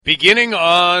Beginning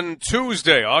on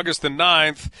Tuesday, August the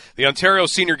 9th, the Ontario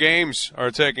Senior Games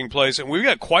are taking place, and we've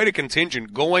got quite a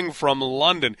contingent going from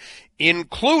London,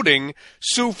 including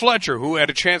Sue Fletcher, who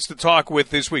had a chance to talk with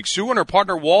this week. Sue and her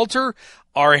partner Walter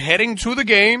are heading to the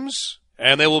games,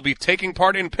 and they will be taking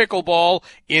part in pickleball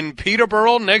in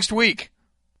Peterborough next week.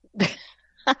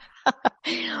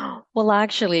 Well,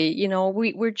 actually,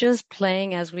 we're just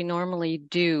playing as we normally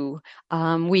do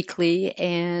weekly,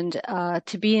 and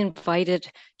to be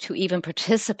invited to even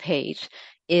participate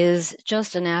is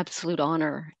just an absolute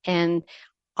honor. And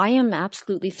I am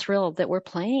absolutely thrilled that we're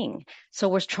playing. So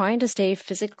we're trying to stay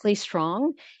physically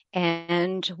strong,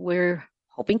 and we're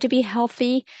hoping to be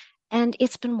healthy, and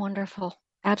it's been wonderful.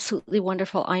 Absolutely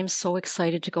wonderful. I'm so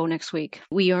excited to go next week.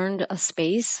 We earned a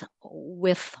space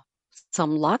with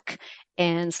some luck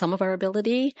and some of our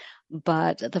ability,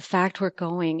 but the fact we're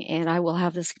going and I will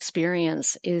have this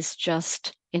experience is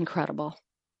just incredible.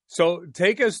 So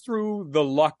take us through the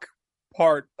luck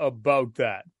part about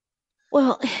that.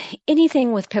 Well,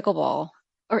 anything with pickleball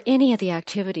or any of the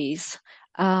activities,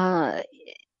 uh,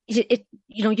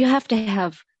 you have to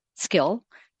have skill,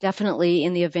 definitely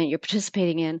in the event you're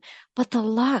participating in, but the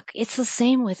luck, it's the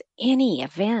same with any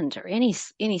event or any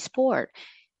sport.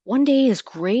 One day is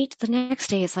great. The next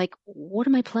day it's like, what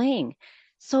am I playing?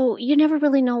 So you never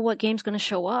really know what game's going to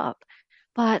show up.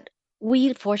 But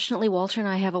fortunately, Walter and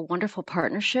I have a wonderful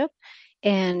partnership.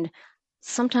 And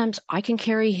sometimes I can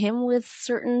carry him with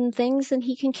certain things and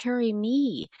he can carry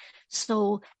me.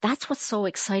 So that's what's so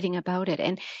exciting about it.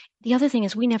 And the other thing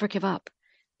is we never give up.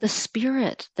 The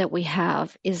spirit that we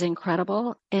have is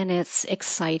incredible and it's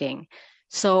exciting.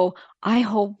 So I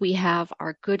hope we have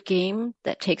our good game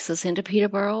that takes us into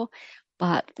Peterborough,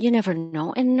 but you never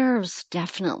know. And nerves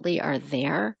definitely are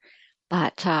there.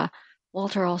 But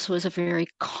Walter also is a very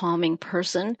calming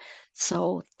person.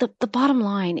 So the bottom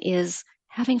line is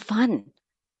having fun.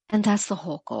 And that's the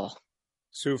whole goal.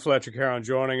 Sue Fletcher Caron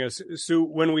joining us. Sue,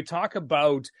 when we talk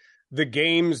about the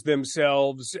games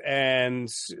themselves and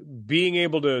being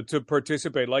able to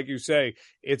participate, like you say,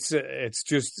 it's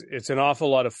an awful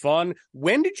lot of fun.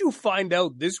 When did you find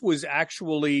out this was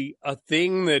actually a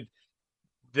thing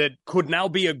that could now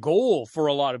be a goal for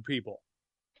a lot of people?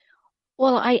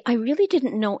 Well, I really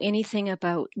didn't know anything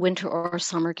about winter or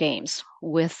summer games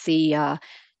with the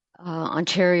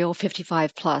Ontario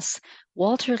 55 plus.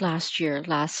 Walter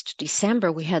last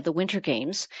December, we had the Winter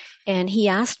Games, and he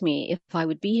asked me if I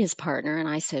would be his partner, and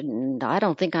I said, I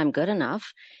don't think I'm good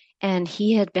enough. And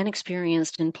he had been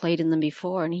experienced and played in them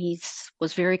before, and he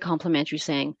was very complimentary,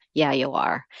 saying, yeah, you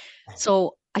are.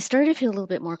 So I started to feel a little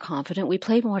bit more confident. We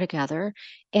played more together,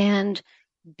 and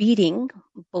beating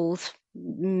both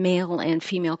male and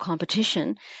female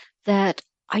competition, that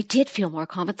I did feel more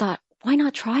confident, thought, why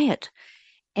not try it?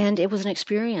 And it was an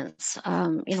experience.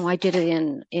 I did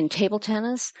it in table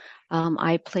tennis.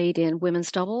 I played in women's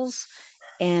doubles,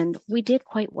 and we did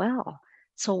quite well.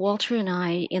 So Walter and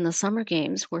I, in the summer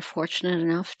games, were fortunate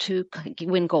enough to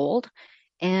win gold,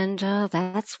 and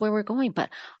that's where we're going. But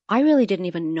I really didn't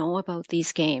even know about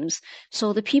these games.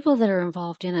 So the people that are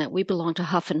involved in it, we belong to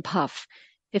Huff and Puff.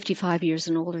 55 years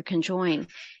and older can join.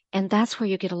 And that's where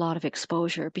you get a lot of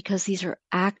exposure because these are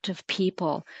active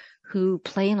people who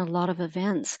play in a lot of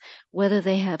events, whether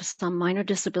they have some minor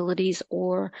disabilities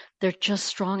or they're just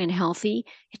strong and healthy,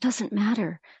 it doesn't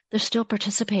matter. They're still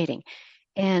participating.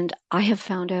 And I have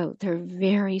found out they're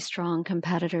very strong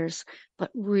competitors,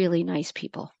 but really nice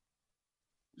people.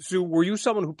 So were you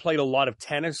someone who played a lot of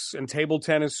tennis and table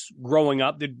tennis growing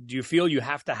up? Do you feel you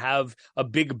have to have a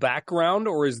big background,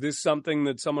 or is this something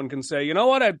that someone can say, you know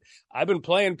what, I've been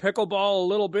playing pickleball a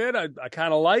little bit. I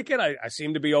kind of like it. I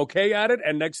seem to be okay at it.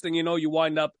 And next thing you know, you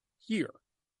wind up here.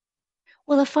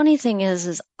 Well, the funny thing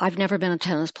is I've never been a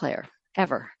tennis player,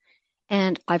 ever.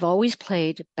 And I've always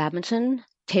played badminton,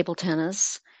 table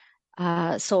tennis.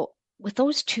 So with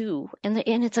those two, and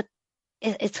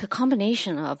it's a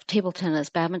combination of table tennis,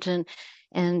 badminton,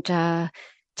 and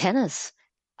tennis,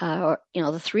 or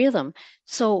the three of them.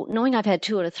 So knowing I've had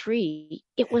two out of three,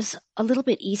 it was a little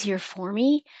bit easier for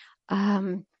me.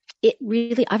 I've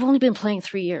only been playing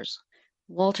 3 years.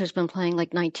 Walter's been playing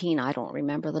like 19. I don't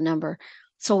remember the number.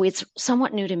 So it's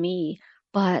somewhat new to me,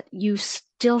 but you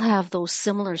still have those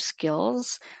similar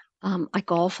skills. I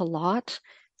golf a lot.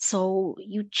 So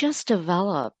you just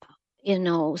develop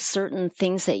certain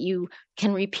things that you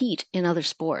can repeat in other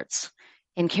sports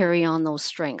and carry on those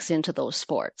strengths into those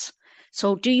sports.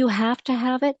 So do you have to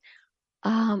have it?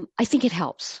 I think it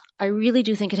helps. I really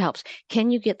do think it helps.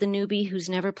 Can you get the newbie who's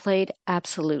never played?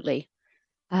 Absolutely.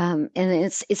 And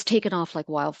it's taken off like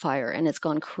wildfire, and it's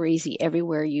gone crazy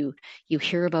everywhere you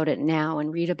hear about it now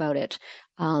and read about it.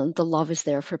 The love is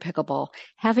there for pickleball.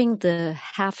 Having the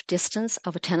half distance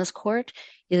of a tennis court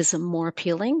is more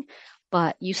appealing,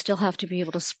 but you still have to be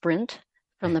able to sprint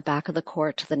from the back of the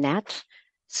court to the net.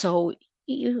 So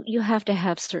you have to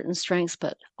have certain strengths,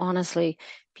 but honestly,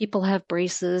 people have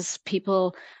braces.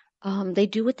 People they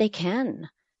do what they can.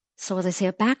 So as I say,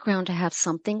 a background to have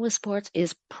something with sports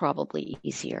is probably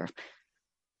easier.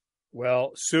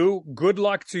 Well, Sue, good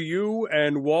luck to you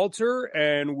and Walter,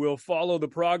 and we'll follow the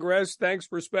progress. Thanks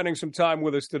for spending some time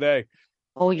with us today.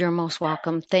 Oh, you're most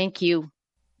welcome. Thank you.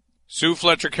 Sue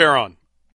Fletcher-Caron.